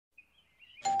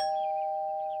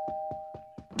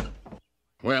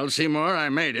Well, Seymour, I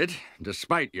made it,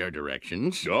 despite your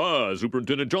directions. Ah,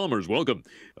 Superintendent Chalmers, welcome.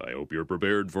 I hope you're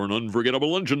prepared for an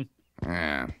unforgettable luncheon.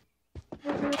 Yeah.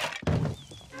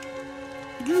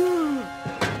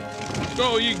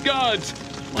 Oh, ye gods!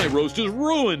 My roast is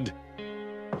ruined!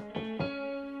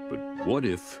 But what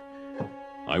if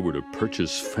I were to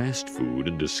purchase fast food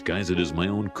and disguise it as my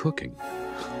own cooking?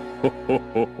 Ho, ho,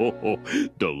 ho, ho, ho.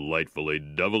 Delightfully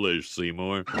devilish,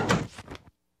 Seymour.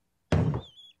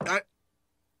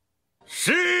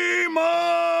 Seymour!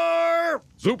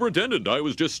 Superintendent, I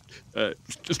was just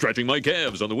stretching my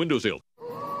calves on the windowsill.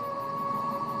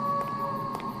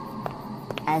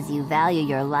 As you value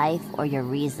your life or your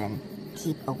reason,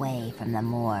 keep away from the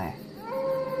moor.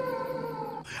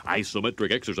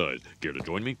 Isometric exercise. Care to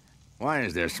join me? Why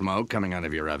is there smoke coming out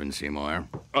of your oven, Seymour?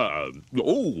 Oh,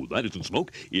 that isn't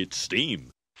smoke. It's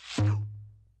steam.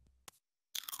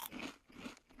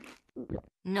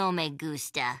 No me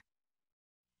gusta.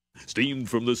 Steamed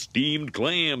from the steamed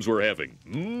clams we're having.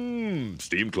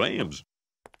 Steamed clams.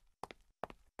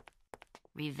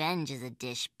 Revenge is a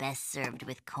dish best served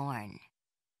with corn.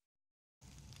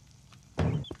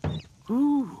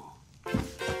 Ooh.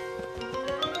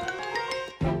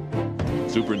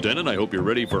 Superintendent, I hope you're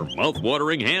ready for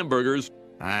mouth-watering hamburgers.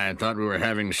 I thought we were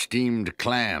having steamed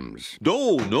clams.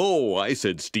 No, I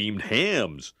said steamed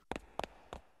hams.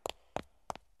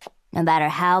 No matter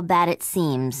how bad it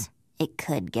seems, it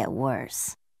could get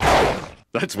worse.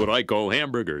 That's what I call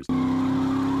hamburgers.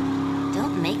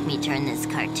 Don't make me turn this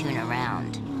cartoon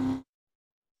around.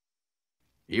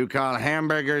 You call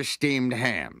hamburgers steamed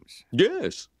hams?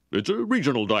 Yes, it's a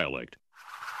regional dialect.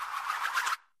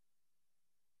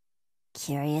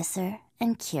 Curiouser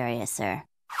and curiouser.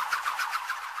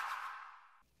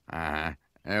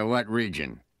 What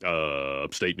region?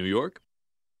 Upstate New York?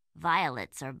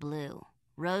 Violets are blue.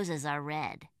 Roses are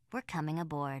red. We're coming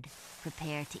aboard.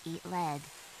 Prepare to eat lead.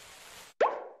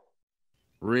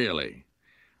 Really?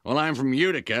 Well, I'm from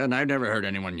Utica, and I've never heard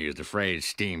anyone use the phrase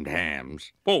steamed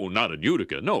hams. Oh, not in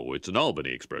Utica. No, it's an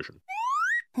Albany expression.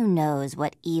 Who knows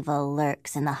what evil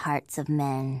lurks in the hearts of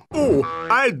men? Oh,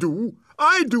 I do.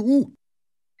 I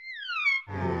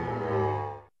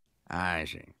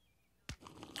see.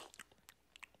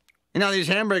 You know, these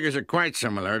hamburgers are quite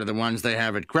similar to the ones they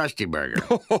have at Krusty Burger.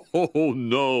 Oh,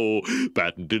 no.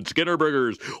 Patented Skinner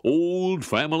Burgers. Old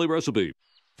family recipe.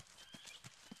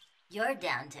 You're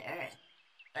down to earth,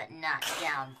 but not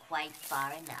down quite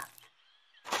far enough.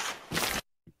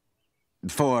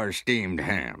 For steamed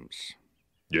hams.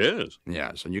 Yes.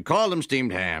 Yes, and you call them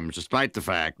steamed hams despite the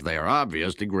fact they are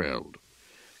obviously grilled.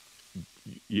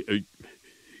 You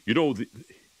know,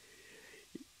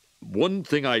 one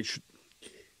thing I should...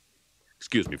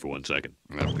 Excuse me for 1 second.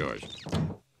 Of course.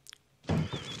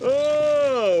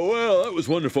 Oh, well, that was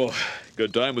wonderful.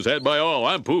 Good time was had by all.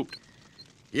 I'm pooped.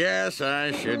 Yes,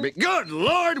 I should be. Good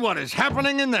Lord, what is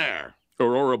happening in there?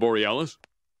 Aurora Borealis?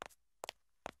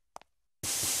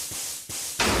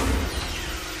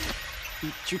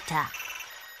 Ichuta.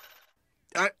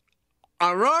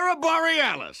 Aurora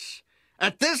Borealis.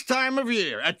 At this time of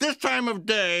year, at this time of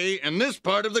day, in this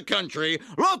part of the country,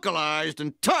 localized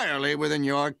entirely within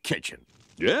your kitchen.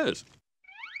 Yes.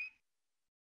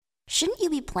 Shouldn't you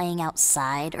be playing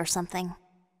outside or something?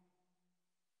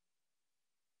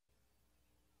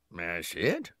 That's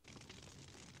it?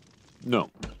 No.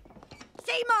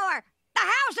 Seymour! The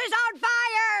house is on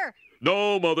fire!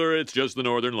 No, Mother, it's just the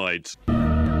Northern Lights.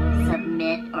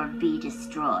 Submit or be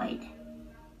destroyed.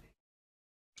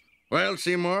 Well,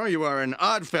 Seymour, you are an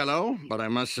odd fellow, but I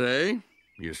must say,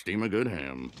 you steam a good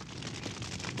ham.